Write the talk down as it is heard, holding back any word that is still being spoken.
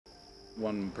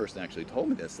One person actually told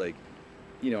me this, like,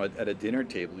 you know, at a dinner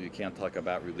table, you can't talk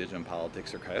about religion,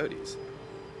 politics, or coyotes.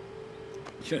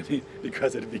 You know what I mean?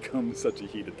 Because it becomes such a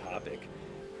heated topic.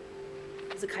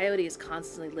 The coyote is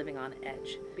constantly living on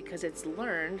edge because it's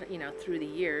learned, you know, through the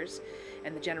years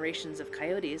and the generations of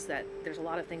coyotes that there's a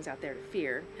lot of things out there to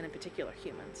fear, and in particular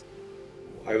humans.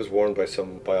 I was warned by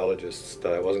some biologists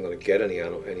that I wasn't going to get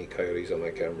any coyotes on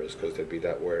my cameras because they'd be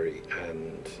that wary,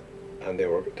 and they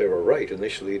were right.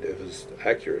 Initially, it was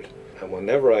accurate, and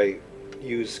whenever I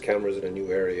use cameras in a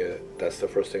new area, that's the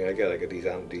first thing I get. I get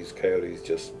these coyotes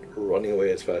just running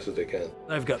away as fast as they can.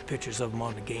 I've got pictures of them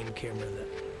on the game camera that,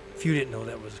 if you didn't know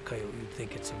that was a coyote, you'd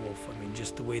think it's a wolf. I mean,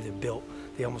 just the way they're built,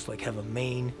 they almost like have a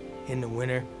mane in the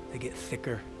winter. They get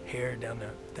thicker hair down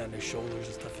their shoulders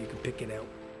and stuff. You can pick it out.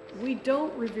 We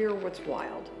don't revere what's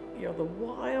wild. You know, the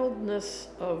wildness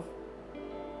of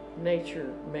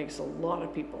nature makes a lot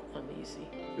of people uneasy.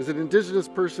 As an indigenous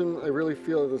person, I really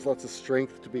feel there's lots of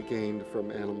strength to be gained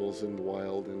from animals in the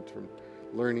wild and from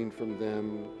learning from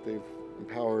them. They've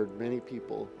empowered many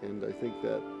people, and I think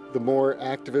that the more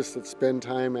activists that spend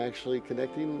time actually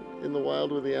connecting in the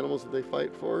wild with the animals that they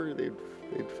fight for,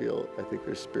 they'd feel, I think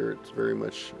their spirits very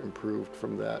much improved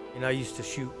from that. And I used to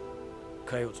shoot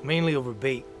coyotes mainly over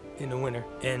bait in the winter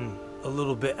and a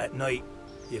little bit at night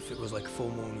if it was like full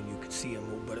moon and you could see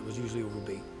them, but it was usually over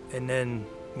bait. And then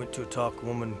went to a talk, a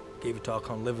woman gave a talk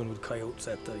on living with coyotes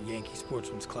at the Yankee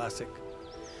Sportsman's Classic.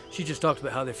 She just talked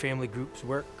about how their family groups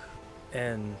work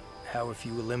and how if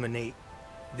you eliminate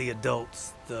the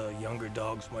adults, the younger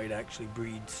dogs might actually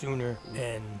breed sooner,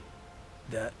 and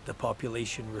that the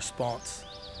population response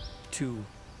to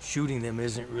shooting them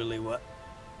isn't really what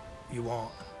you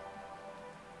want.